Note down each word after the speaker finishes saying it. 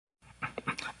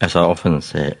as I often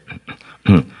say,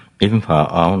 even for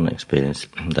our own experience,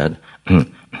 that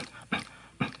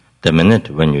the minute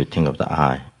when you think of the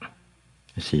I,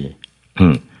 you see,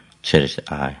 cherish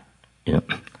the I,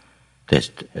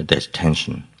 there's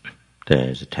tension.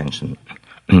 There's a tension.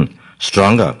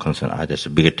 Stronger concern I, there's a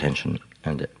bigger tension,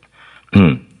 and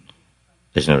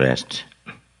there's no rest.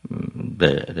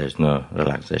 There's no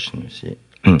relaxation, you see.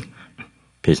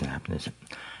 Peace and happiness.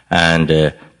 And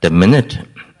the minute,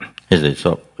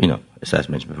 so, as I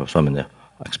mentioned before, so many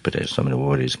expectations, so many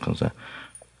worries, concern,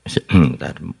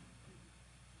 that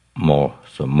more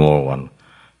one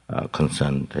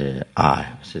concern the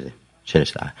I, see,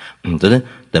 cherish the I. So then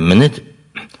the minute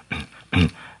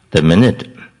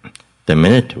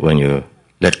when you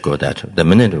let go of that, the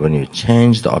minute when you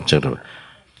change the object of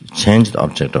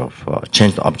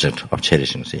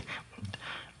cherishing, see.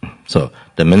 So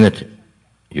the minute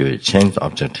you change the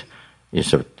object, you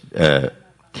sort of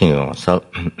think of oneself,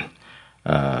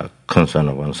 concern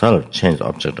of oneself, change the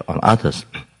object on others.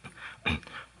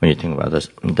 When you think of others,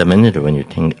 the minute when you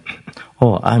think,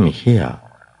 oh, I'm here,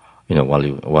 while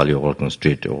you're walking the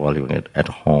street or while you're at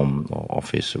home or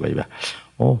office, wherever,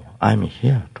 oh, I'm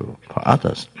here for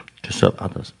others, to serve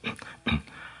others.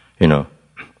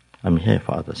 I'm here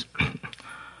for others.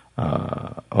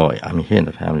 Or I'm here in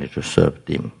the family to serve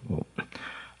them,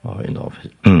 or in the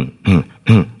office.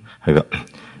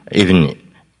 Even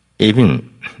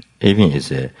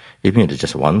it's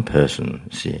just one person,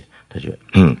 see, that you,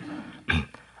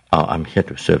 oh, I'm here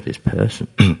to serve this person,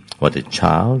 whether it's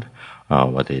child,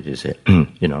 whether it is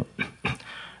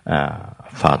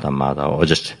father, mother, or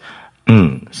just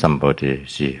somebody,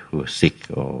 see, who's sick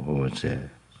or who's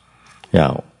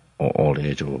or old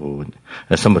age, or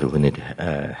somebody who need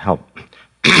help.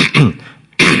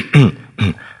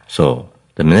 So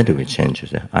the minute we change, you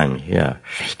say, I'm here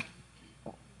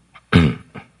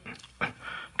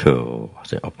to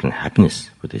obtain happiness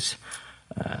with this,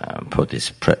 for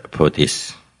this person,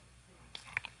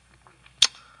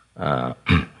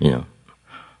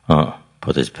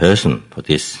 for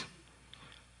this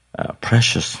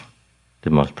precious, the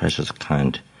most precious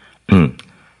kind,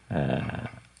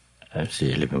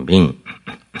 see, living being.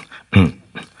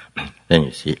 Then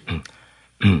you see,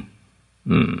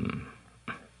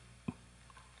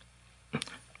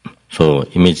 so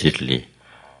immediately,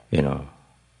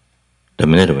 the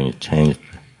minute when you change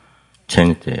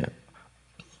the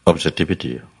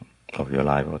objectivity of your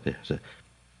life, or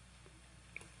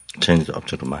change the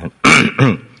object of mind,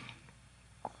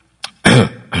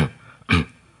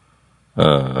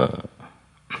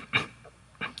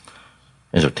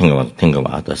 so think of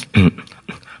others.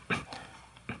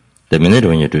 The minute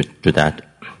when you do that,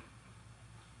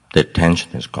 the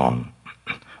tension is gone.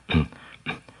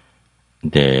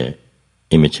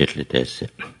 Immediately there's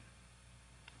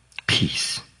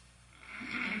peace.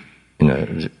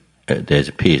 There's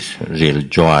peace, real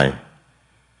joy.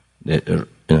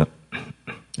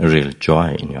 Real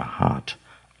joy in your heart.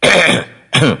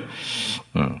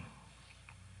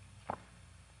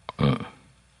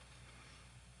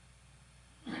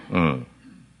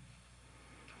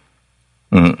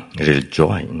 Real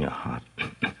joy in your heart.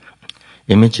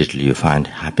 Immediately you find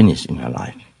happiness in your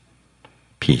life,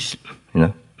 peace.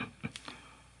 You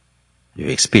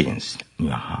experience in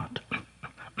your heart.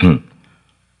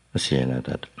 See, like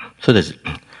that. So there's,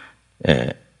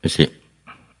 you see,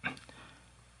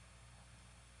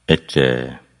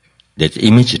 there's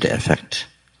immediate effect.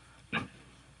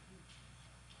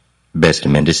 Best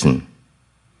medicine,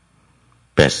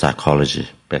 best psychology,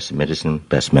 best medicine,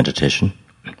 best meditation.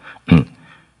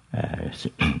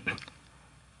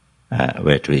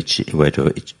 Where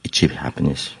to achieve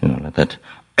happiness, like that.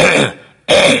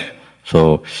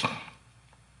 So,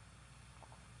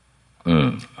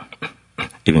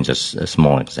 even just a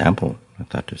small example like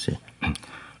that to see.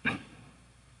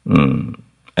 And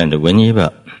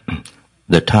whenever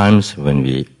the times when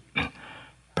we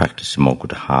practice more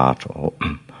good heart or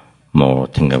more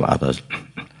think of others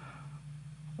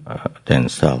than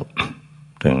self,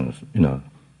 then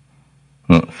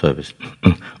service.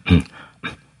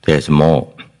 There's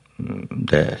more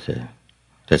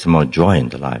joy in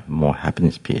the life, more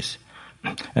happiness, peace,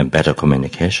 and better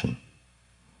communication.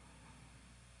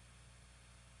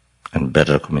 And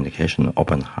better communication,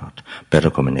 open heart, better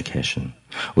communication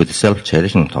with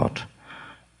self-cherishing thought,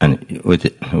 and with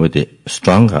the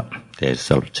stronger there's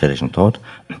self-cherishing thought,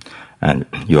 and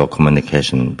your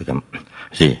communication become.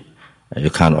 See, you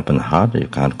can't open heart, you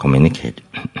can't communicate.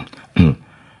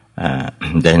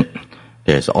 Then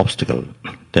there's obstacle.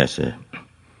 There's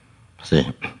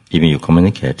even you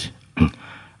communicate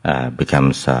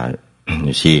becomes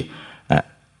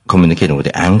communicating with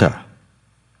the anger.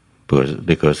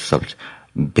 because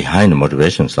behind the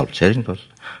motivation, self-chasing,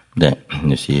 then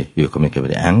you see you communicate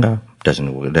with anger.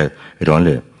 Doesn't work. It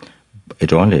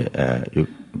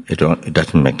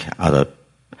doesn't make other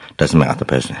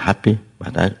person happy by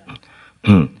that.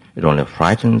 It only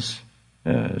frightens.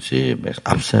 She makes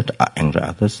upset, angry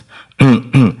others.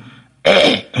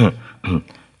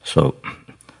 So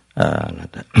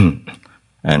like that.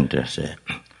 And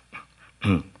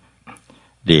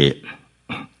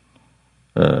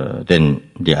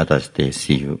then the others, they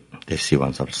see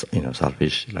oneself,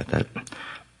 selfish like that.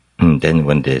 Then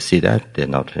when they see that, they're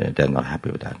not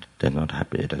happy with that. They're not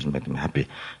happy. It doesn't make them happy.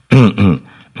 With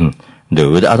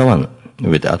the other one,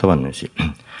 you see,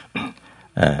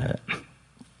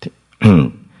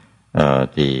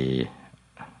 the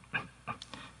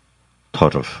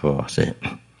thought of say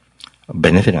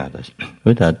benefiting others.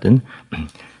 With that, then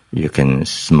you can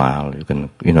smile. You can,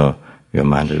 your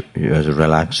mind is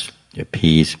relaxed, your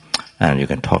peace, and you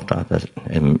can talk to others.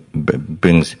 And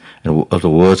all the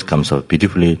words come so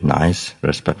beautifully, nice,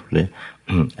 respectfully,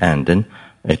 and then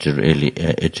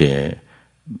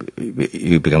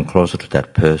you become closer to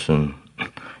that person.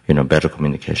 Better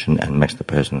communication, and makes the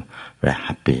person very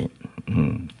happy.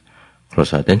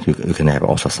 Closer, then you can have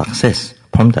also success.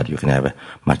 From that, you can have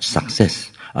much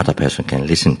success. Other person can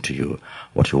listen to you,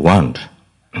 what you want.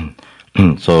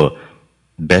 So,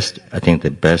 I think the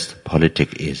best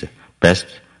politic is a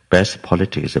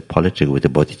politic with the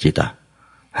bodhicitta.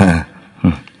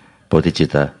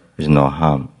 Bodhicitta is no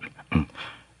harm,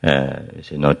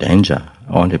 is no danger,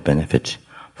 only benefit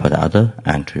for the other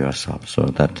and to yourself. So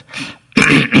that.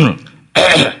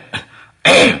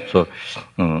 So,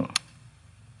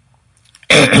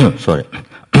 sorry.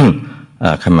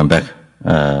 Coming back.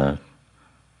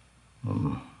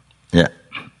 Yeah.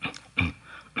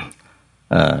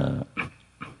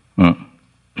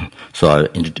 So I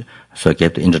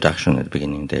gave the introduction at the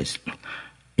beginning. There's,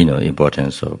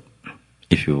 importance of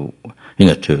if you,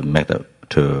 to make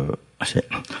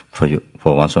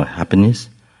for one's own happiness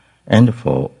and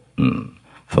for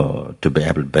to be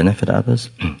able to benefit others.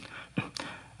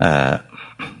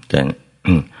 Then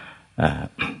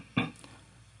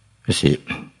you see,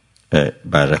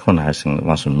 by recognizing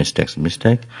one's own mistake,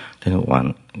 then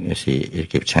one, it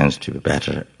gives chance to be a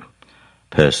better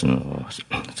person, or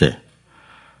say,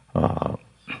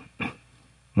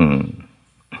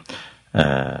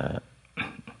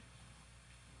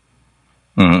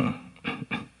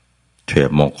 to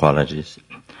have more qualities,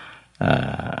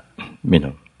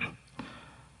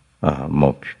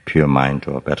 more pure mind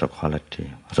or better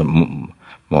quality, so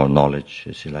more knowledge,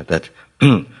 you see, like that.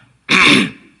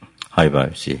 However,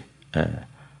 you see,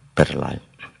 better life.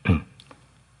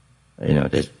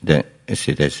 There's that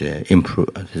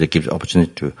gives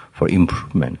opportunity for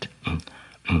improvement.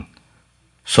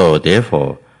 So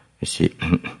therefore, you see,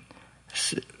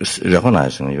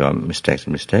 recognizing your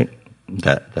mistake,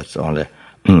 that's only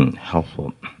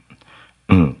helpful.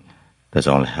 That's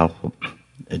only helpful.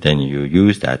 Then you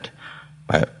use that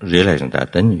by realizing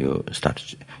that. Then you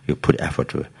put effort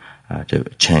to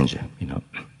change,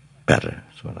 better,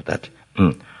 so that,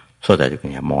 so that you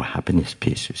can have more happiness,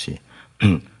 peace. You see.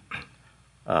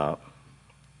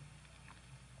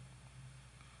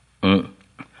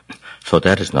 So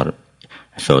that is not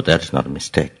a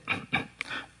mistake.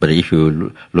 But if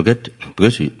you look at,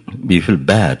 because you feel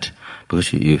bad,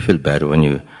 you feel bad when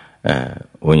you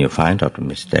find out a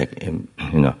mistake, they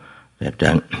have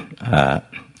done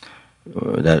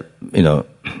that,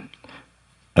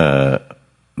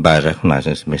 by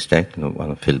recognizing this mistake,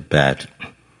 one feel bad,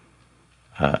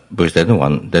 because then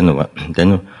one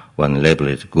label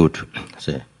is good.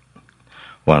 Say,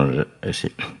 one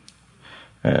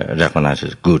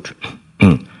recognizes good.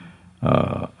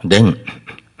 Then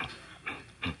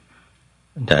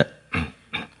that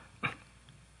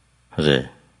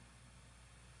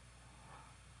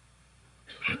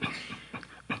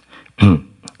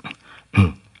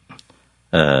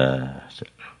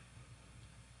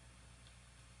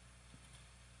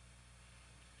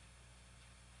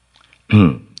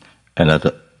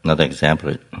another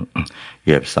example,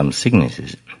 you have some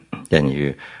sicknesses, then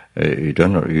you do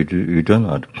not, you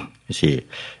see,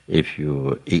 if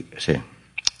you say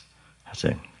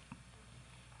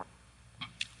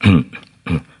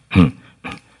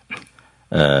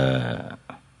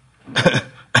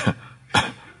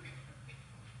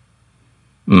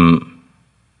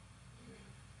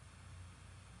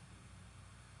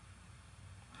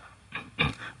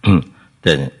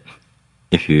then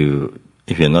if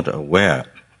you're not aware,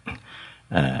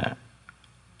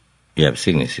 you have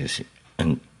sicknesses,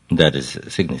 and that is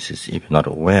sicknesses. If you're not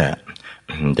aware,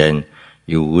 then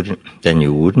you wouldn't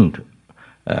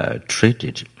treat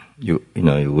it. You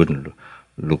wouldn't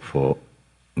look for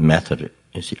method.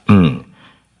 You see,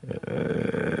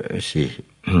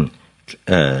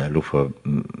 look for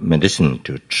medicine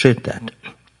to treat that,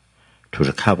 to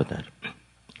recover that.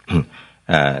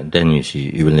 Then you see,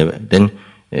 you will never. Then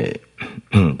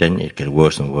it gets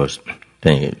worse and worse.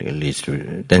 Then it leads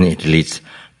to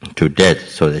death.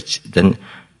 So then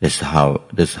this is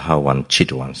how one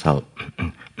cheats oneself.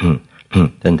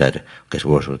 Then that gets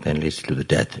worse, then leads to the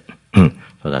death. So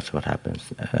that's what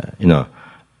happens.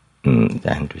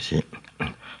 Then you see.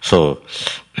 So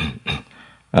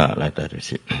like that, you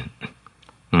see.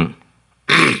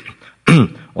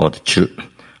 All the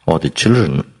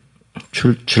children.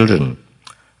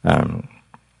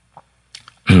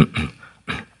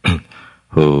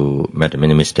 Who made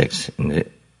many mistakes made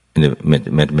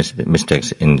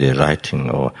mistakes in the writing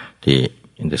or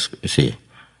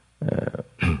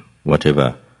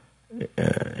whatever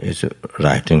is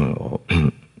writing or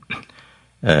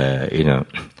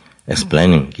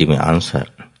explaining, giving answer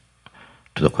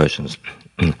to the questions.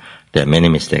 There are many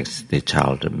mistakes the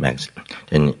child makes.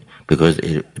 Then because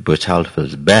the child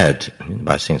feels bad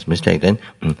by saying mistake, then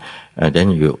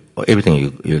everything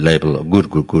you label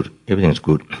good, everything is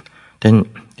good. Then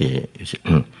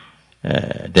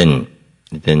then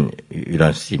you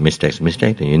don't see mistakes,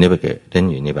 then you never get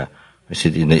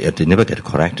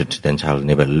corrected. Then child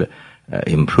never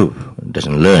improve,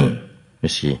 doesn't learn. You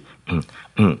see,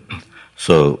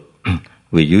 so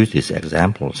we use these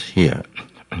examples here.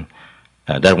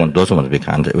 Those ones we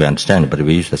understand, but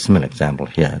we use a similar example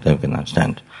here that we can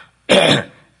understand.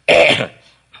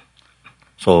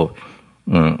 So.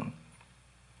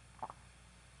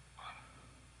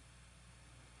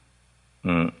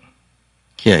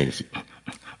 Here is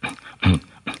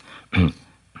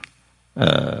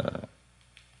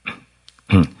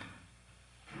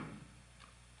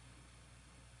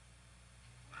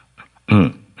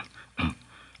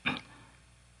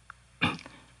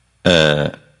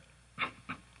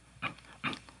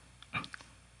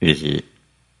you see,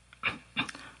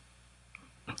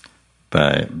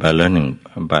 by learning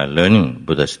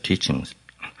Buddha's teachings,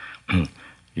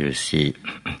 you see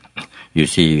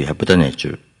you have Buddha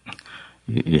nature.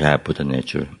 You have Buddha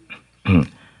nature. You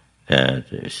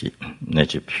see,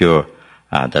 nature pure.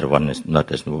 That one is not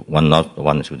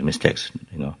one is with mistakes.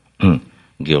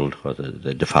 Guilt or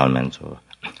the defilements or.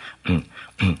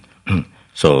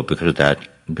 So because that,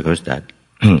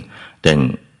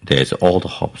 then there's all the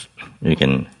hopes. You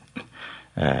can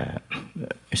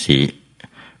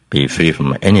be free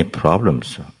from any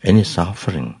problems, any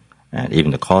suffering, and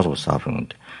even the cause of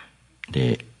suffering.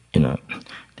 The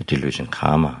delusion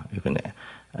karma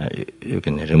you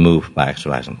can remove by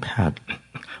exercising path.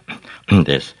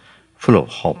 There's full of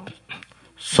hope,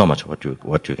 so much what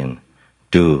you can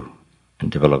do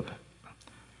and develop.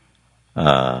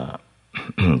 Then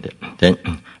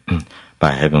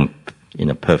by having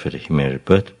perfect human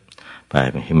birth,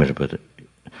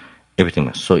 everything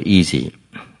is so easy,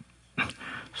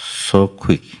 so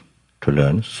quick to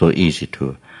learn, so easy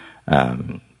to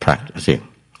practice.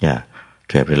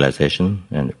 To have realization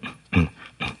and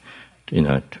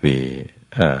to be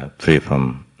free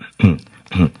from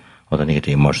all the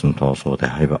negative emotions, also all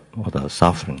the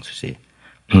sufferings. You see,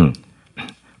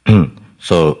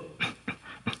 so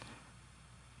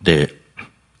there's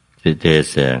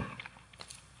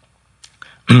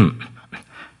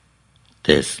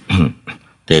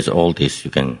all this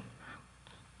you can.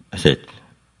 I said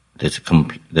there's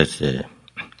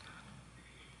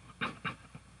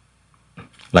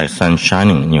like sun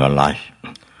shining in your life,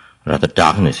 rather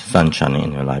darkness, sun shining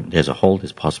in your life. There's a whole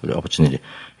this possible opportunity.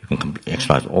 You can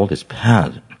exercise all this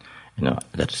path,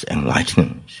 that's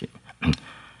enlightening. You see,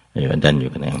 and then you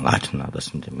can enlighten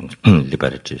others,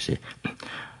 liberate. You see,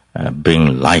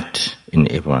 bring light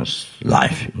in everyone's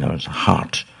life, in everyone's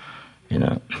heart.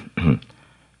 You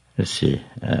see,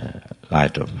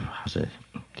 light of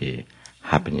the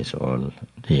happiness or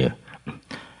the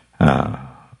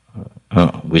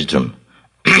wisdom.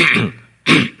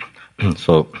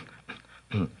 So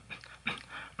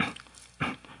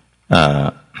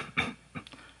I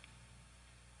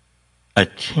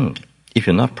think if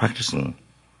you're not practicing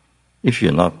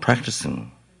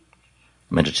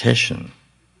meditation,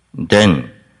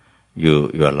 then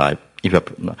your life. If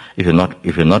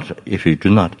you do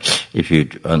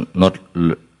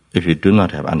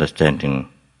not have understanding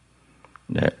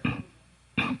that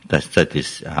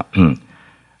is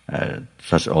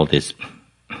such all this,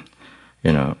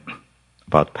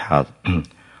 about path, to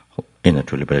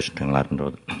liberation, to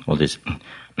enlightenment, all these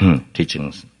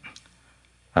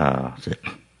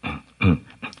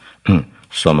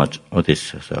so much of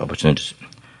these opportunities,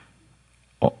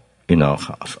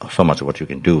 so much what you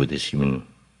can do with this human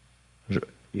birth,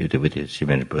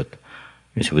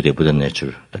 you see, with the Buddha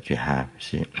nature that you have, you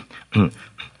see.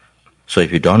 So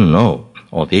if you don't know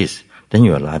all this, then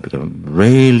your life becomes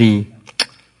really,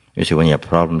 you see, when you have a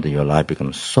problem, then your life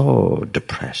becomes so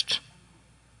depressed,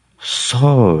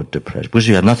 because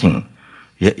you have nothing.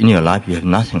 In your life, you have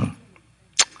nothing.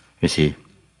 You see,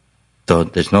 though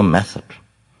there's no method.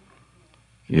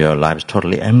 Your life is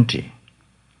totally empty.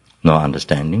 No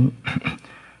understanding.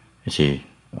 You see,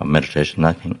 meditation,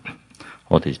 nothing.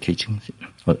 All these teachings,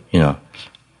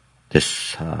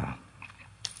 this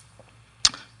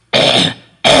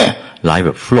life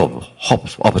is full of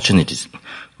hopes, opportunities.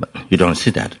 But you don't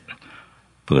see that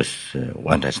because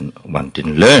one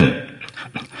didn't learn.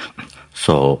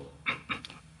 So,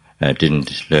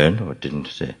 didn't learn or didn't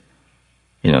say,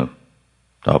 the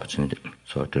opportunity.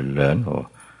 So to learn or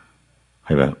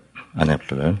unable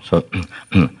to learn. So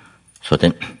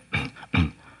then,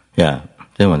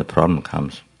 then when the problem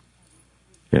comes,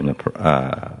 you have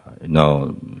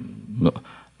no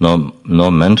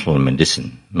mental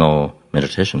medicine, no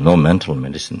meditation, no mental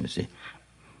medicine, you see.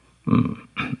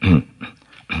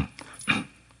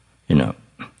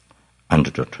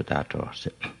 Antidote to that or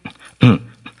say.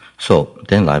 So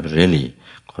then life really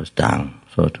goes down,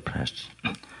 so depressed.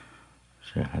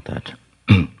 So that.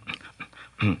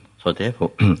 So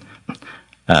therefore,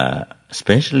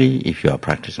 especially if you are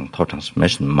practicing thought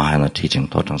transformation, Mahayana teaching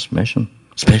thought transformation,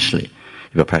 especially if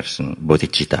you are practicing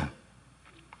bodhicitta,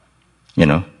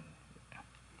 I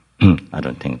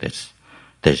don't think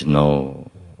there's no,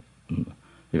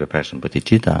 if you are practicing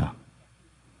bodhicitta,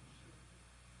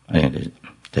 I think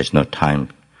there's no time,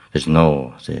 there's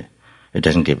no, it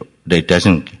doesn't give a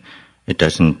time, it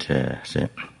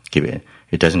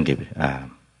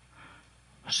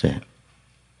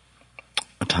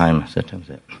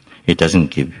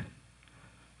doesn't give,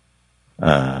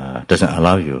 doesn't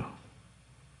allow you,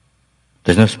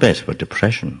 there's no space for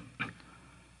depression,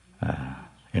 if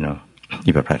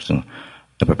you're practicing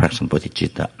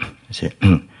bodhicitta, you see,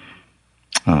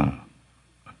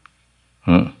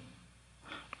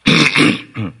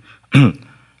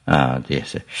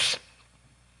 yes.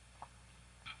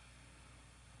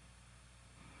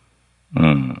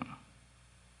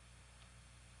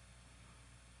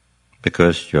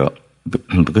 Because your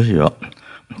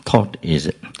thought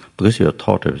is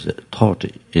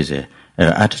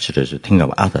attitude is to think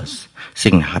of others,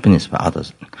 seeking happiness for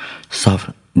others,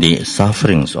 the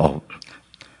sufferings of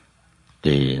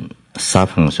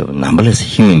numberless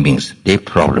human beings, their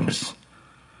problems,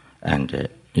 and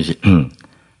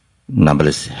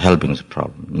numberless hell beings'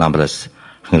 problem, numberless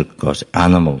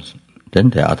animals. Then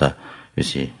there are other, you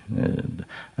see,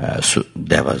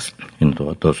 devas,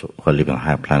 those who are living on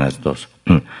higher planets, those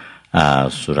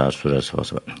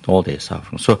suras, all their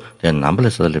suffering. So there are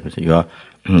numberless other living.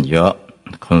 Your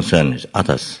concern is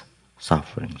others'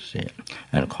 sufferings, see,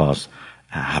 and cause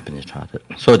happiness to others.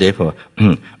 So therefore,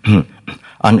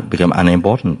 become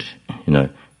unimportant.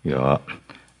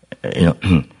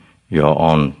 Your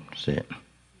own,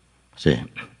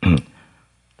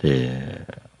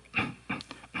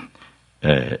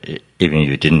 even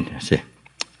you didn't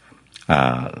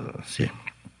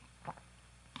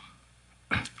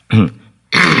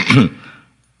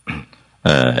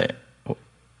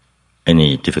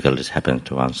any difficulties happen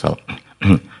to oneself,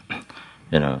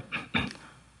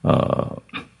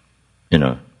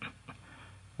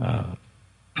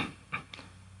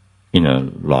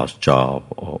 lost job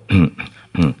or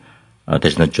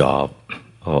there's no job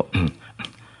or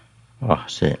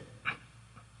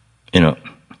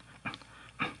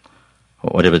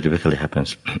whatever difficulty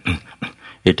happens,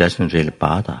 it doesn't really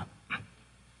bother.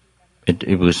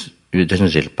 It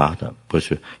doesn't really bother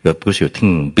because you're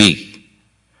thinking big.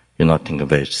 You're not thinking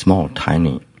very small,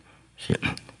 tiny. See,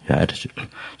 your attitude.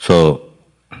 So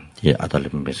the other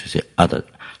living beings, you see other.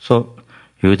 So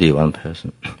you're the one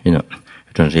person. You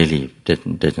doesn't really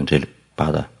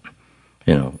bother.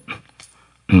 You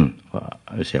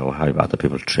say, how other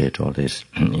people treat all this.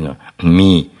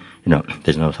 Me.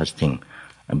 There's no such thing.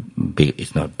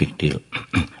 It's not a big deal.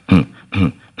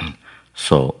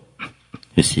 So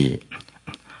you see.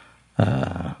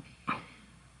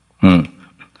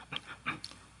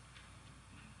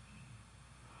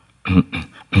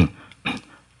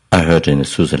 I heard in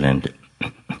Switzerland,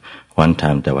 one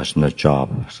time there was no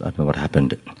job. So I don't know what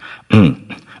happened.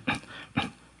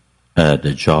 There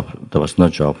was no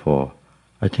job for,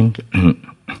 I think,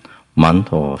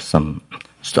 month or some.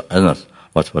 I don't know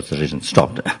what's the reason.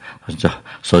 Stopped.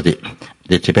 So the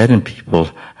Tibetan people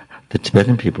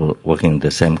working in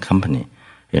the same company,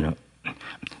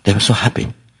 they were so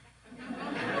happy.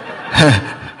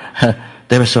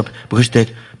 They were so, because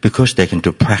they can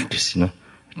do practice,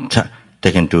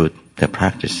 they can do their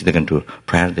practice, they can do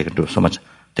prayer, they can do so much,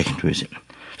 they can do it.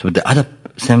 So the other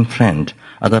same friend,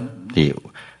 the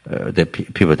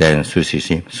people there in Swiss,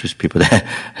 Swiss people there,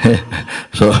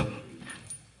 so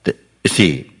you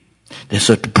see, they're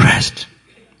so depressed.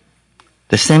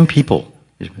 The same people,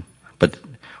 but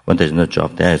when there's no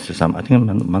job there, it's some, I think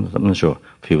I'm not sure,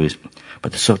 few weeks,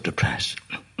 but they're so depressed.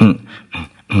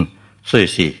 So you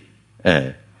see,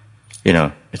 it's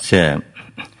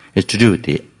to do with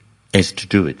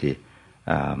the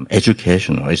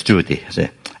education, or it's to do with the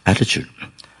attitude,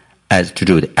 as to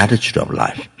do with the attitude of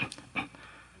life.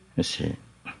 You see,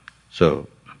 so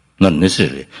not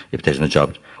necessarily if there's no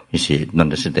job, you see, not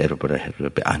necessarily everybody has to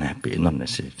be unhappy, not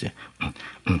necessarily.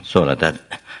 So like that.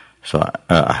 So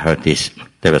I heard this.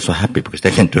 They were so happy because they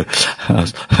can do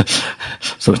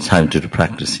so much time to do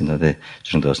practice, during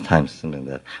those times, something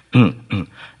like that.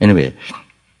 Anyway.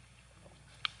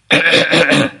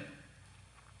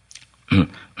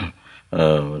 What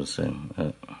was I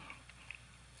saying?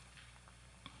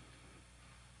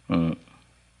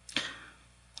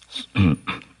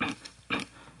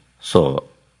 So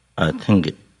I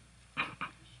think,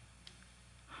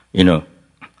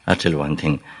 I'll tell you one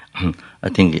thing. I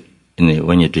think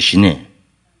when you do Shine,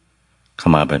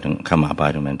 Karma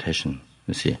abiding meditation,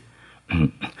 you see,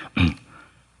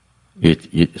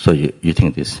 so you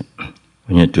think this,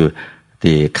 when you do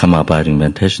the Karma abiding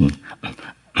meditation,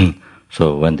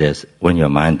 so when your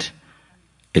mind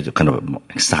is kind of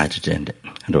excited and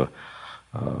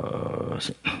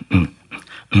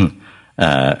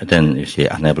then you see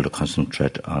unable to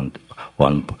concentrate on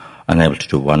unable to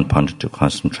do one point to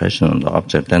concentration on the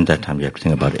object, then that time you have to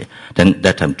think about it. Then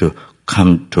that time to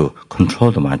come to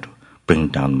control the mind, to bring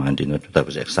down the mind, that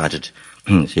was excited.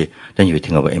 See, then you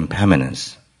think of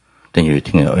impermanence. Then you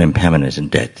think of impermanence and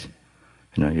death.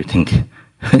 You think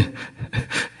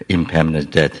impermanence,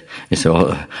 death is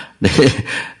all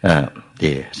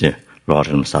the Lord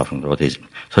and suffering, all this.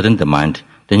 So then the mind,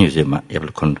 then you see able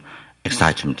to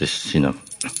excite him, this,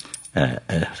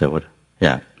 so what?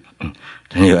 Yeah.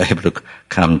 Then you're able to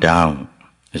calm down,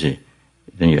 you see.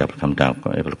 Then you're able to come down,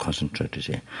 able to concentrate, you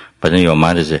see. But then your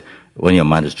mind is, when your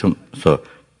mind is too, so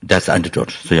that's the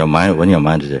antidote. So when your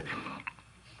mind is,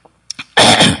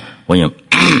 when your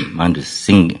mind is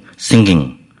singing,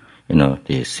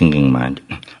 the singing mind,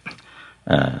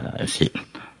 you see,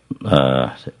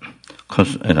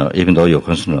 even though you're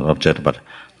concentrating on an object, but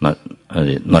not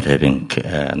having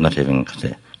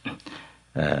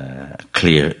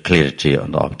clarity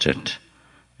on the object,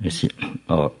 you see,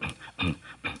 or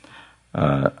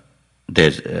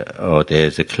there's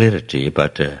a clarity,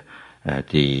 but the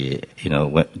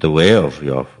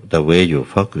way you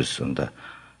focus on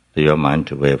your mind,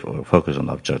 the way of focus on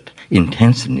the object,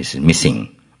 intensiveness is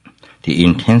missing. The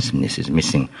intensiveness is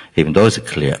missing, even though it's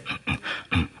clear.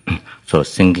 So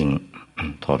singing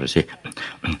thought, you see,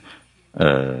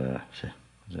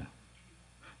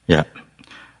 yeah.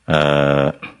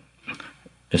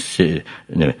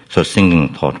 So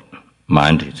singing thought,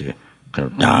 mind is kind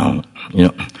of down,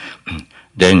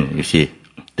 Then you see,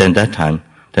 then that time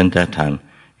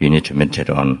you need to meditate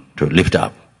on to lift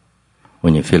up.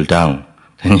 When you feel down,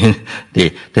 then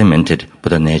they meditate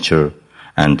Buddha nature,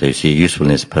 and you see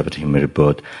usefulness, perfect human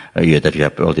both. That you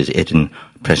have all these 18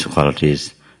 precious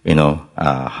qualities.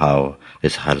 How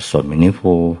this heart is so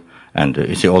meaningful, and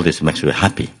you see all this makes you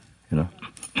happy.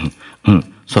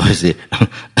 So you see,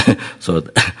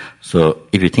 so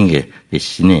if you think this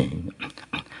Shine,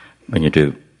 when you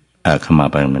do Karma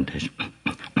abiding meditation,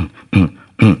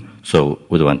 so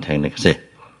with one technique,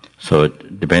 so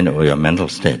depending on your mental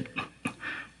state,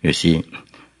 you see,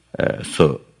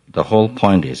 so the whole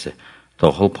point is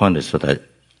so that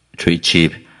to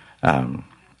achieve one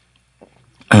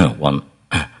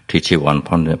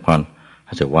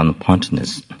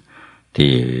pointedness,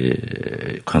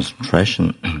 the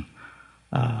concentration.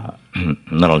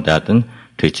 Not only that, then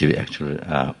to achieve actual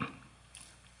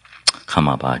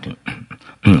Karma abiding.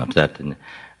 After that,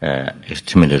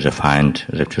 extremely refined,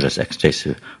 rapturous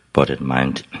ecstasy, body and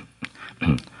mind,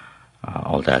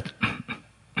 all that.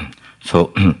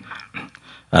 So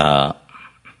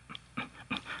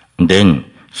then,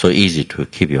 so easy to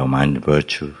keep your mind in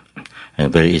virtue,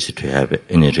 and very easy to have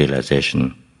any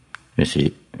realization. You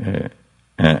see,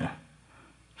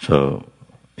 so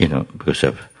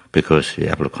because you're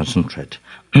able to concentrate.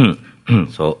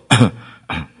 So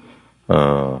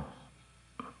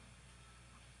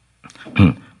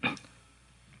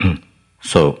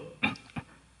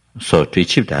so to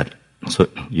achieve that, so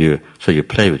you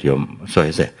play with your, so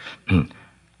I say,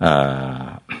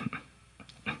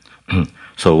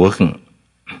 So working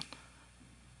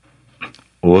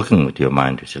with your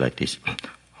mind, you see, like this.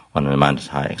 When the mind is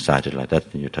high, excited like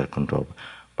that, you try to control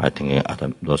by thinking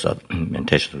those other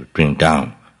meditations will bring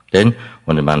down. Then,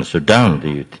 when the mind is so down,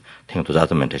 you think those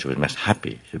other meditations will make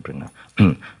happy. You bring down.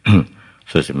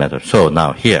 So it's a matter. So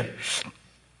now here.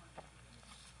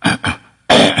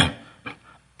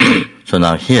 So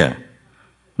now here,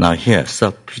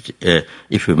 self-pity.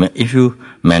 If you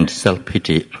meant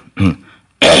self-pity,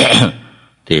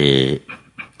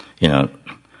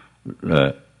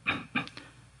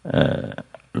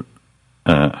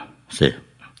 say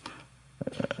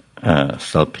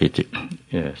self-pity.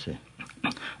 Yeah, say.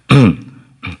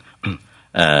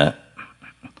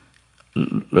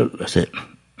 Say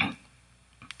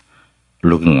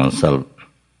looking on self.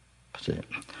 Say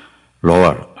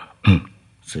lower.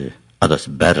 Say others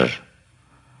better.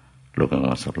 Looking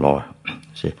on self lower.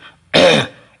 Say.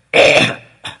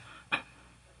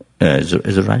 Is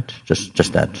it right?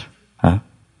 Just that, huh?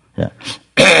 Yeah.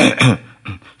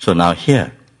 So now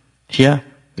here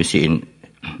we see in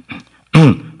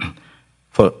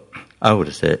for I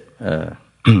would say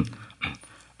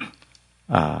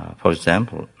for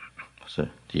example, so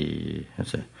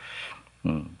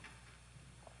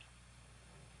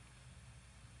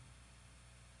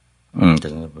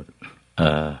don't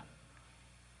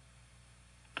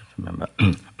remember.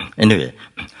 Anyway,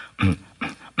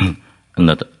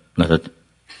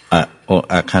 I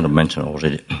kind of mentioned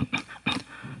already.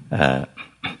 I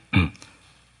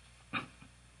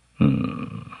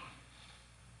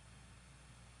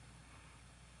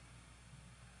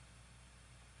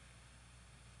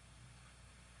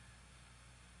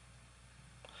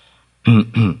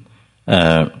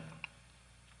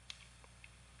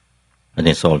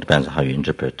think it all depends on how you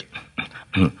interpret.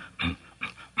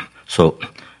 So,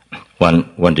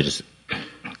 one did,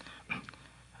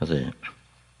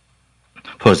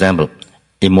 for example,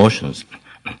 emotions.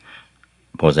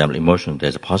 For example, emotion.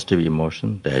 There's a positive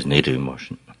emotion. There's negative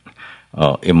emotion.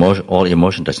 All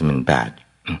emotion doesn't mean bad.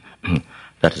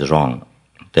 That is wrong.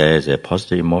 There is a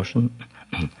positive emotion,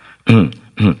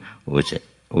 which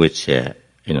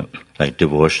like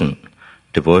devotion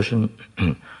to the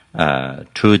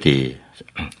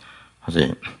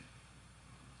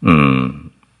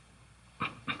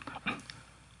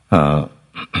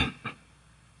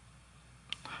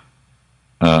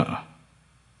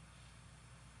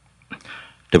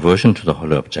devotion to the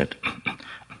holy object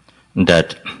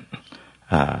that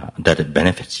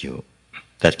benefits you,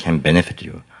 that can benefit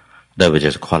you, that which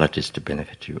has qualities to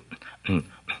benefit you.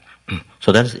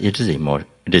 So it is emotion.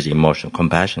 It is emotion.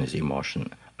 Compassion is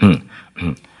emotion.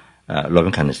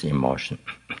 Loving kindness is emotion.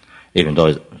 Even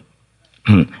though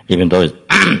it's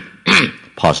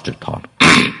positive thought,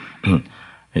 you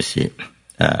see,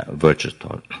 virtuous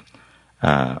thought.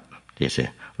 They say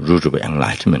root of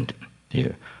enlightenment,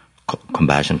 the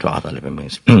compassion to other living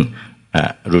beings.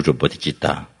 Root of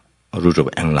bodhicitta, root of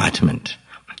enlightenment,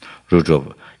 root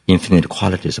of infinite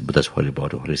qualities of Buddha's holy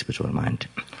body, holy spiritual mind.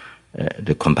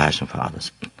 The compassion for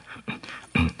others.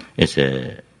 It's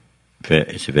a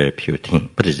very pure thing,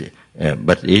 but it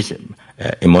is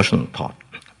emotional thought.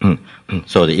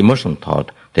 So the emotional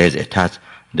thought, there's attachment.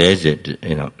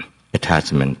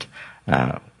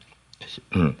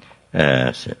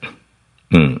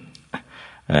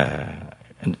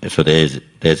 So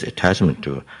there's attachment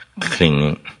to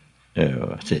clinging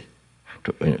to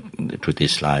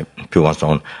this life, to one's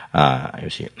own,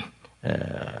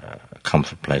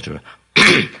 comfort, pleasure.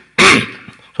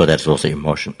 So that's also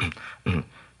emotion.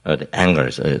 The anger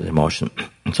is emotion.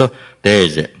 So there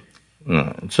is a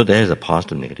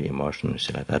positive, negative emotion. You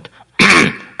see, like that.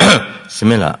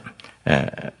 Similar.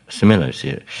 You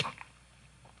see,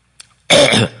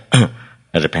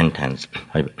 repentance.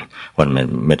 One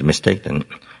made a mistake, then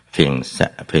feeling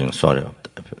sorry,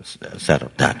 sad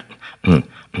of that.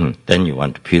 Then you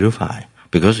want to purify,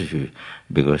 because you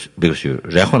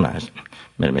recognize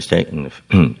made a mistake and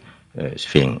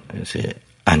feeling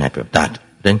unhappy of that.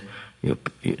 Then you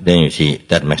see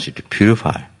that makes you to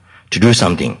purify, to do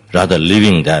something rather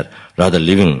living the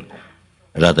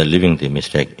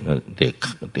mistake,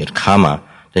 the karma.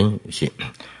 Then you see,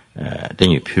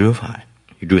 then you purify.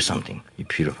 You do something. You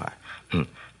purify.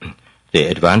 The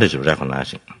advantage of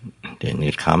recognizing the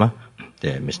need karma,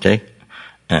 the mistake,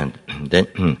 and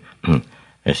then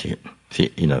you see,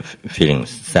 feeling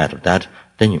sad of that.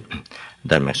 Then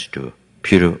that makes you to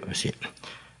purify.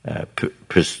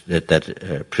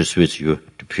 That persuades you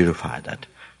to purify that.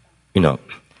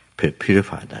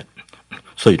 Purify that,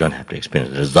 so you don't have to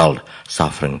experience the result,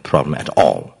 suffering, problem at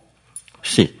all.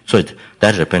 See, so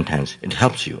that repentance, it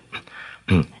helps you.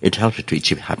 it helps you to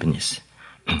achieve happiness,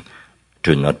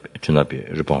 to not be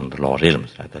reborn in the lower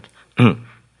realms like that.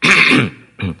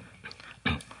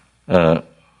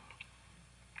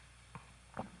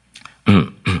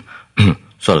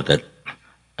 So that,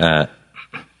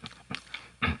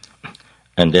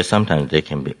 and there sometimes there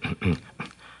can be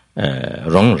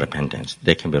wrong repentance.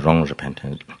 There can be wrong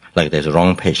repentance, like there's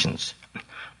wrong patience.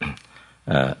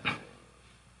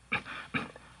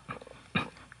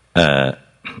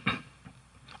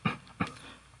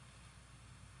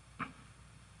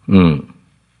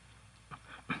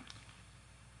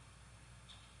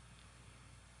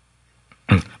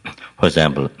 For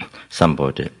example,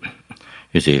 somebody,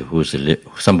 you see,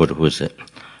 somebody who's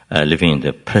living in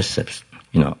the precepts,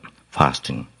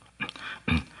 fasting,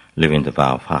 living the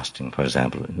vow fasting, for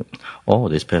example. Oh,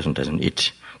 this person doesn't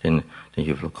eat, then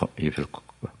you feel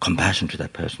compassion to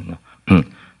that person.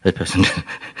 That person.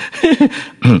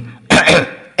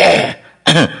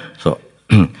 So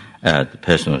the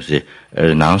person who is a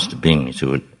renounced being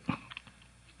who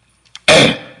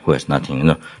has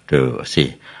nothing, to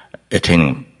see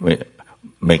attaining,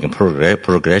 making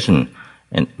progression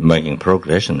in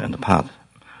the path,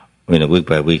 week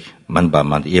by week, month by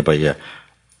month, year by year,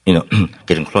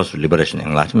 getting close to liberation and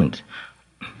enlightenment,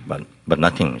 but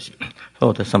nothing.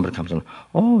 So that somebody comes along,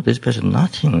 oh, this person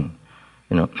nothing,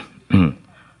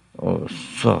 oh,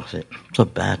 so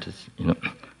bad,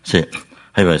 say,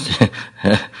 I was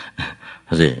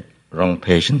say wrong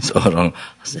patience or wrong,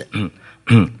 say,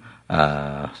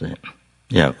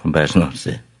 compassion,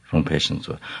 say wrong patience.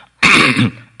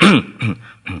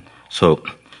 So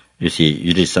you see,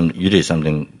 you did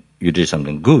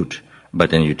something good, but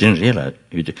then you didn't realize.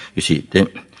 You see, then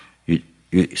you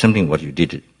something what you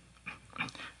did.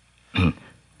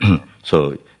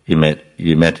 So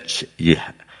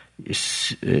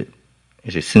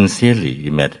sincerely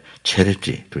you met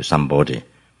charity to somebody.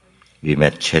 You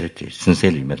met charity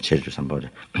sincerely. You met charity to somebody.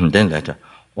 And then later,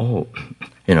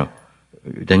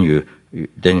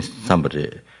 then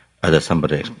somebody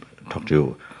talk to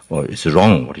you, or it's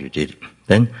wrong what you did.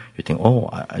 Then you think,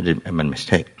 I made a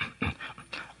mistake.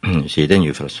 You see, then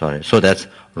you feel sorry. So that's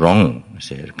wrong, you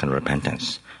see, kind of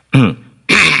repentance.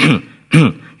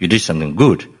 You did something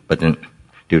good, but then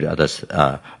due to others'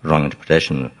 wrong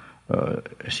interpretation,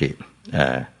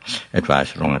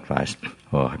 advice, wrong advice,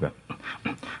 or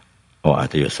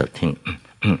other yourself think.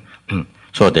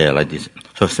 So they are like this.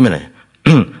 So similarly,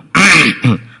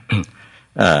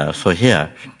 so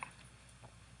here,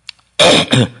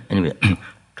 anyway,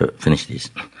 to finish this.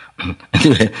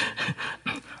 Anyway,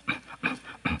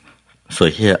 so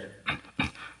here,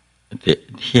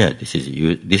 this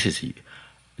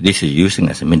is using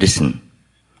as a medicine.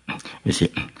 You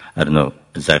see, I don't know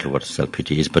exactly what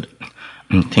self-pity is, but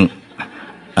thinking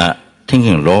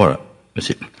lower. You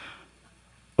see,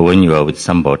 when you are with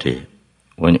somebody,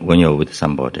 when you are with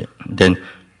somebody, then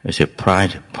you see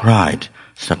pride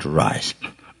start to rise.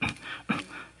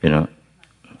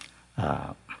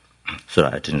 So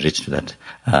I didn't reach to that.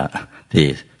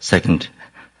 The second,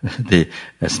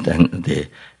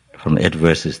 from 8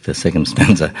 verses, the second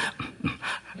stanza.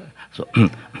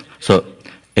 So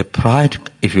a pride,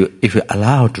 if you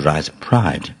allow to rise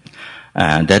pride,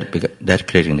 that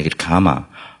creating negative karma.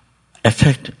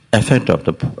 Effect of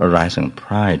the rising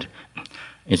pride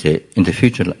is in the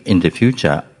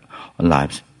future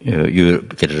lives you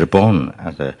get reborn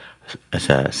as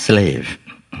a slave,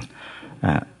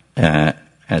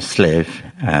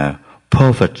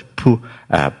 poor,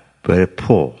 very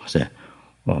poor,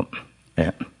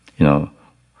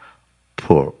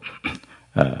 poor.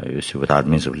 You see, without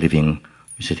means of living,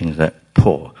 you see things like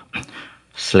poor,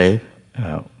 slave,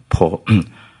 poor.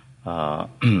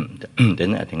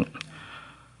 Then I think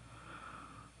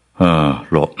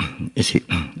law is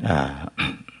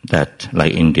that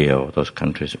like India or those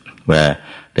countries where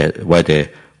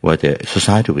the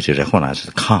society which recognizes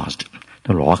caste,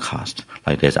 the lower caste,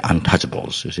 like there's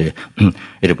untouchables. You see,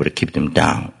 everybody keep them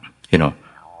down.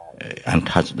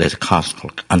 There's a caste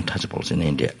called untouchables in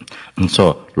India, and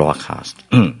so lower caste.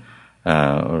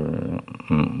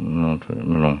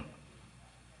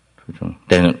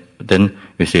 Then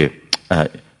you see,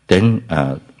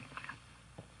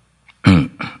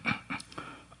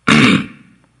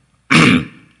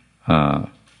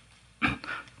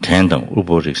 Tendang,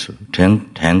 ulbo riksu,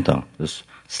 tendang, this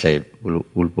slave,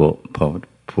 ulbo,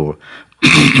 poor.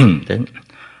 Then,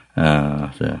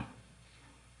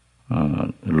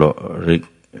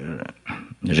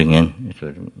 ringen,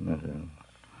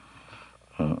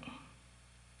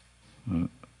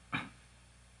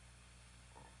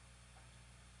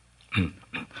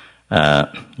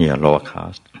 lower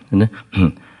caste.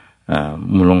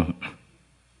 Mulong,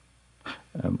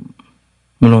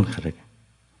 mulong kare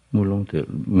mulong de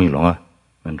milong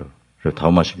mendo re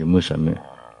thawma shi musa me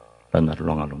lanar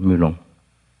longa lo milong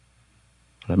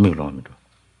la milong mendo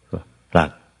la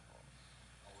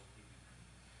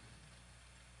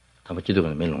taba chido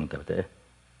kan milong tabte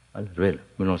al real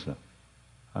milong sa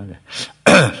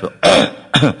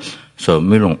so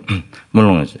mulong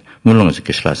is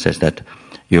Kishla says that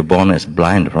you're born as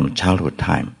blind from childhood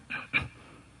time.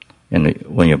 And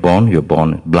when you're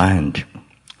born blind.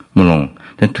 Mulong,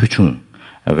 then tuchung,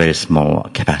 a very small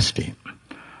capacity.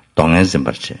 Dongen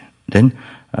zimbarche. Then,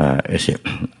 you see,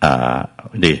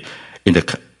 in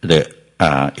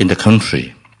the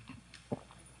country,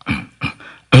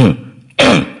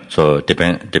 so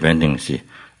depending, see,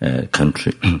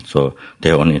 country, so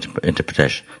their own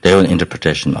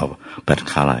interpretation of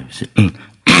Patkala, you see.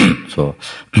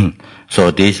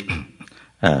 So these,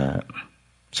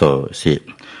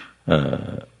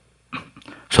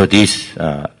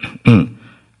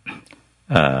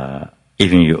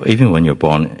 even when you're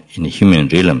born in a human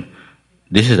realm,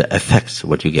 this is the effects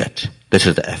what you get. This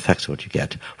is the effects what you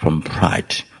get from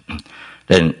pride.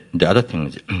 Then the other thing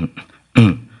is,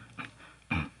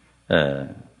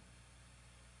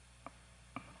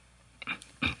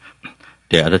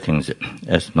 the other things,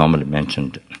 as normally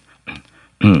mentioned,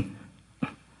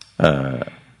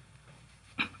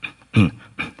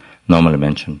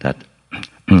 that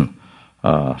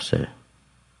say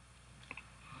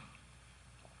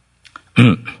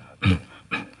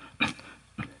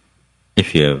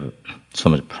if you have so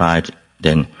much pride,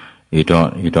 then you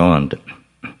don't want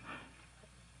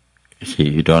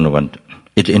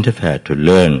it interfere to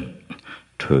learn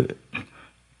to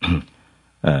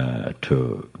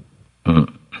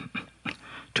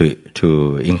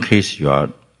increase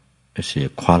your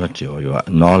quality or your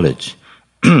knowledge.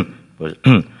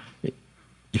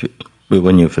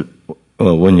 When you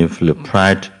feel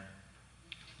pride,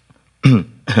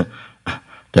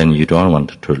 then you don't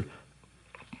want to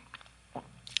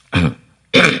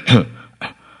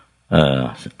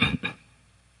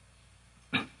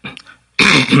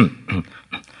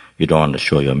you don't want to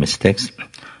show your mistakes,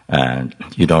 and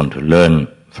you don't want to learn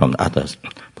from others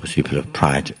because you feel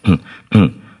pride.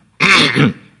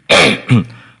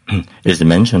 It is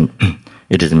mentioned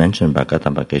by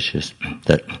Gautama Geshe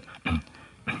that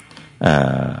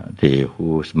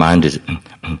whose mind is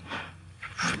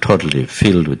totally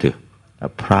filled with the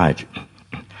pride,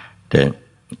 then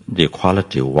the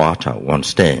quality of water won't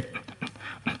stay.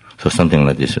 So something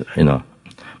like this,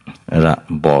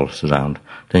 balls around.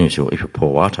 Then you see, if you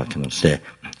pour water, it cannot stay.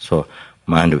 So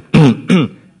mind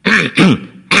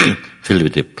filled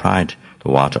with the pride, the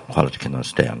water quality cannot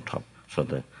stay on top.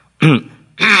 So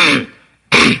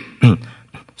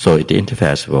so it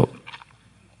interferes for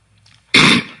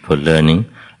learning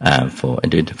and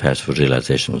it interferes for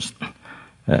realizations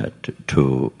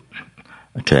to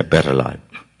a better life.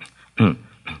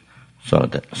 So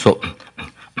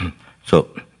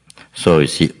you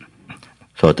see,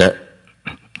 so that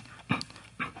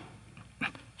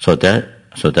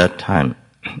time,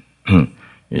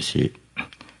 you see,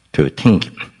 to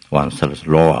think oneself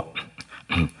lower,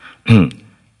 you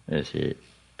see,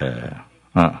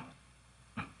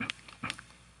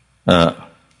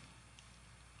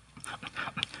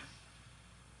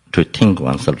 to think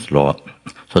oneself lower,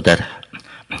 so that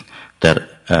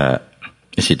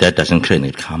you see, that doesn't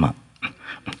create karma.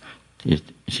 You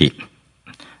see,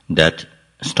 that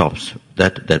stops,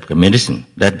 that becomes medicine.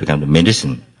 That becomes the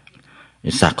medicine.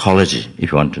 It's psychology.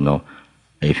 If you want to know,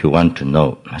 I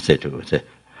say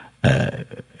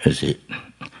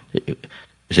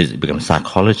it becomes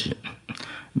psychology.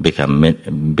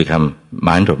 Become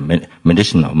mind of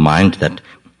medicine of mind that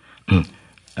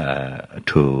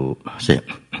to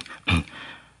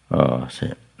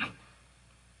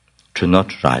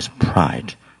not rise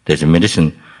pride. There's a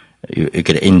medicine. You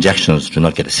get injections to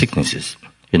not get sicknesses.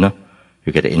 You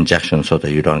get injections so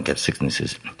that you don't get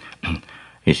sicknesses.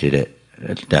 You see that.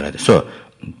 So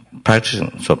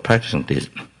practicing this,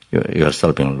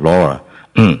 yourself being lower.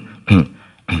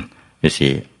 You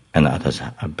see, and others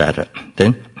are better.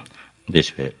 Then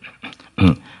this way,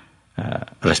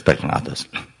 respecting others.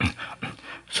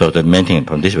 So the main thing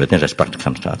from this way, then respect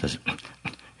comes to others.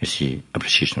 You see,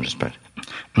 appreciation, respect.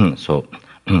 So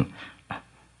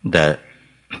that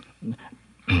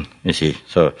you see,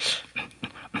 so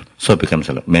becomes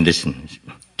a medicine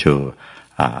to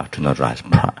not rise,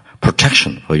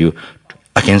 protection for you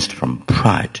against from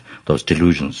pride, those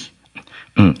delusions.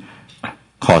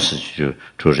 Causes you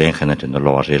to reincarnate in the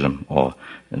lower realm, or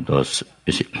in those,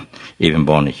 you see, even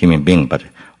born a human being, but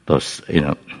those,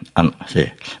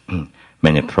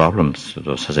 many problems,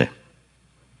 those,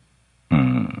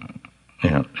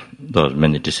 those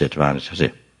many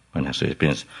disadvantages one has to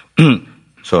experience.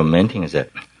 So main thing is that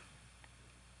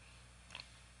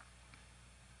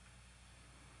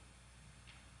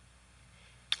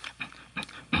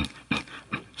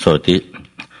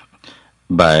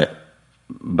by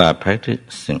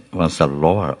practicing oneself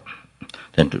lower,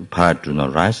 then pride do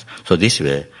not rise. So this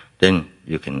way, then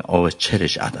you can always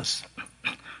cherish others.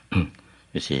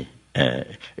 You see,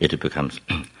 it becomes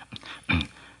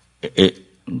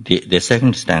the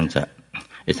second stanza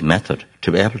is a method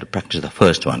to be able to practice the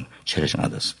first one, cherishing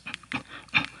others.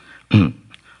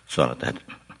 So like that.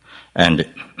 And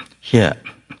here,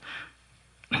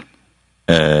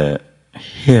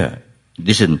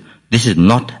 this is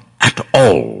not at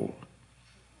all.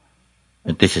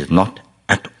 This is not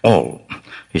at all.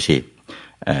 You see,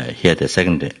 here the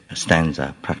second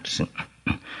stanza, practicing,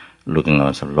 looking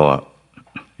on some lower.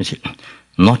 You see,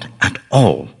 not at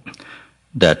all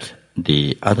that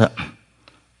the other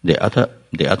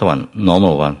one,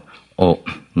 normal one, or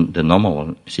the normal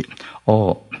one. You see,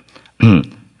 or you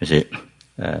see,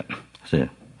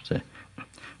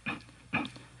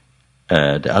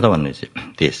 the other one is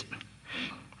this.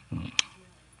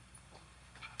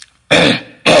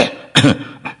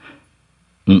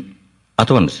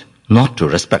 Other one is not to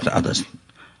respect others,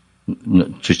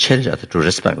 to cherish others, to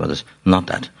respect others. Not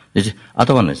that.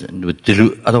 Other one is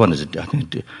other one is I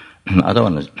think. Other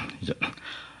one is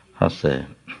how to say.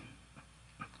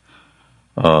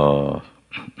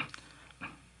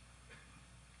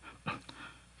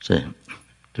 Say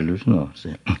delusional.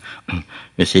 Say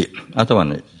you see. Other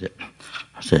one is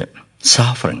say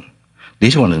suffering.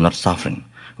 This one is not suffering.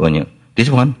 This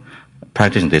one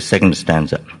practicing the second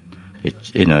stanza.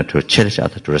 It's, to cherish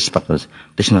others, to respect others.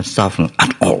 This is not suffering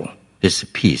at all. This is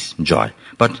peace, joy.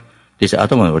 But this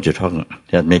other one, what you're talking,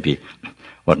 that may be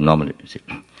what normally you see.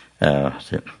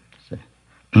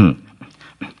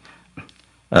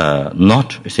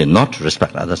 Not to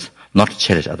respect others, not to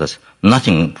cherish others,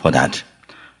 nothing for that.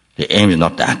 The aim is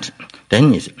not that.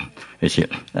 Then you see,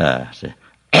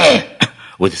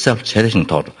 with self-cherishing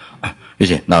thought, you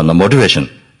see, now the motivation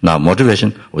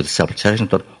with self-cherishing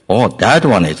thought, that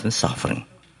one is suffering.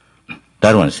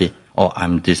 That one, see,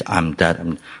 I'm this, I'm that,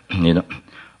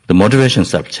 the motivation,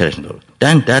 self-cherishing thought.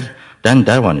 Then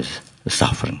that one is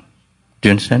suffering. Do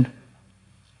you understand?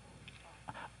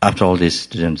 After all this,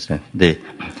 do you understand?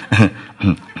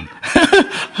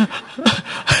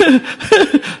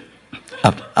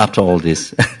 After all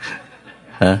this,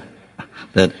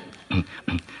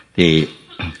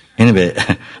 anyway,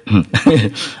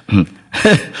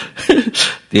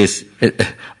 this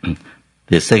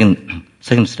the second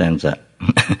stanza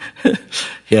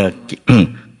here,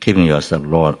 keeping yourself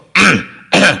lower,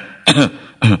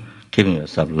 keeping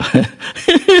yourself lower.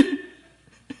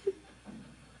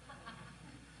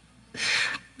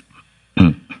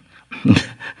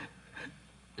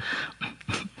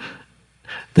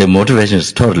 The motivation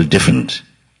is totally different.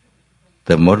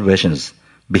 The motivation is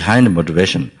behind the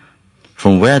motivation.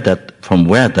 From where that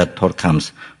thought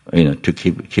comes, to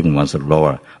keeping oneself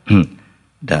lower than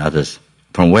others.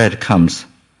 From where it comes,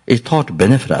 it's thought to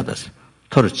benefit others,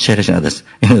 thought to cherish others,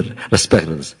 respect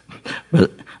others.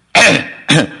 But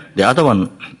the other one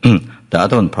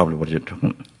probably what you're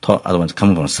talking. Other one's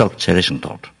coming from self-cherishing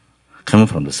thought, coming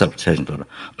from the self-cherishing thought.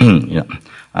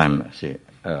 I'm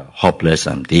hopeless,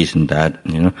 I'm this and that.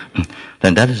 Then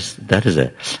that is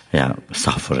a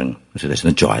suffering. So there's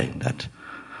no joy in that.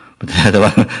 But the other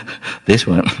one, this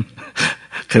one,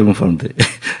 coming from the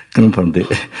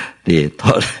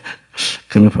thought,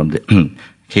 coming from the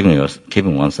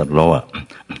keeping oneself lower,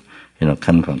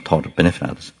 coming from thought to benefit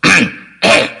others.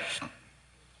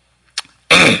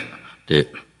 To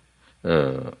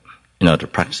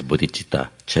practice bodhicitta,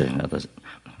 cherishing others,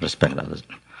 respect others.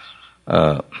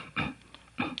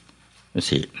 You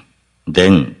see,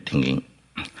 then thinking,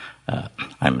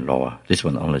 I'm lower. This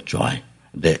one only joy.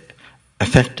 The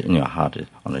effect in your heart is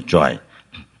only joy.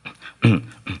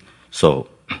 So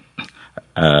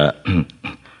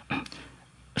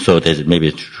there's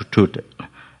maybe truth.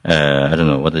 I don't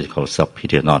know whether it's called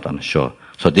self-pity or not. I'm not sure.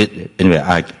 So anyway,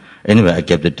 I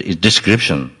gave the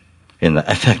description in the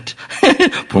effect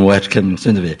from where it comes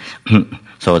anyway.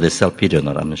 So there's self-pity or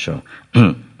not. I'm not sure.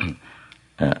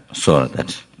 So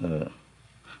that's.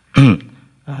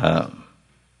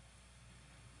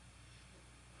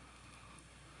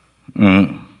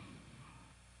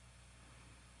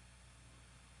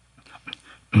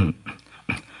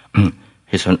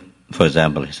 For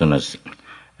example, his son is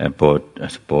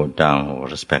brought down or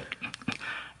respect.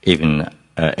 Even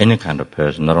any kind of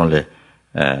person, not only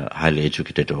highly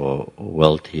educated or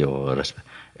wealthy or respect,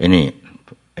 any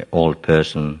old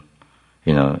person,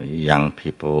 young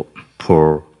people,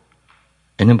 poor,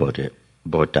 anybody,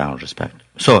 both down respect.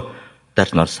 So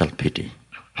that's not self-pity.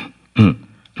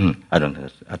 I don't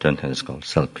think it's called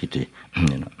self-pity.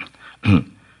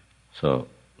 So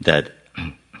that,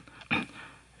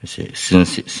 you see,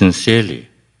 sincerely,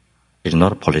 it's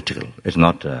not political. It's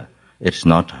not done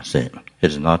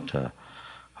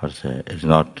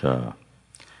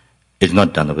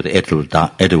with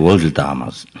worldly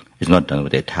dharmas. It's not done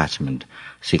with attachment,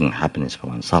 seeking happiness for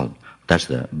oneself. That's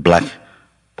the black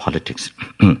politics.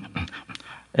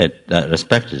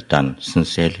 Respect is done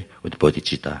sincerely with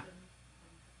bodhicitta.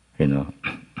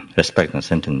 Respect the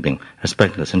sentient being.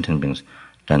 Respect the sentient beings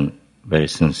done very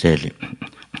sincerely,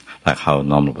 like how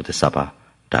normal bodhisattva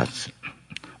does,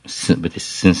 with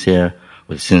sincere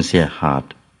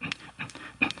heart.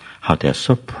 How they are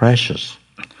so precious,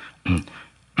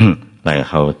 like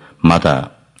how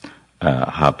mother,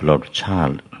 her beloved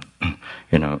child,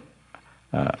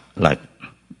 like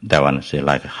that one say,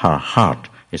 like her heart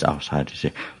is outside. You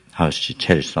see how she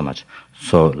cherishes so much.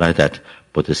 So like that,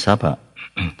 bodhisattva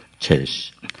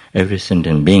cherish every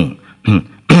sentient being,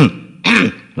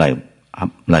 like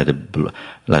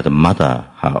the mother,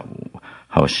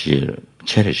 how she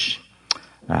cherish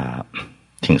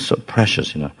things so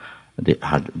precious, her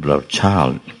beloved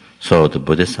child. So the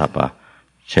Bodhisattva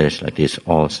cherish like this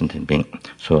all sentient being.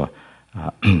 So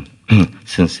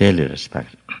sincerely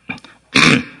respect.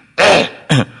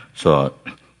 So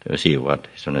you see what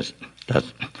His Holiness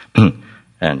does,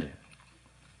 and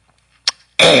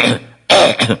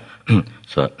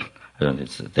so I don't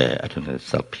think it's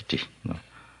self-pity,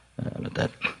 like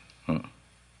that.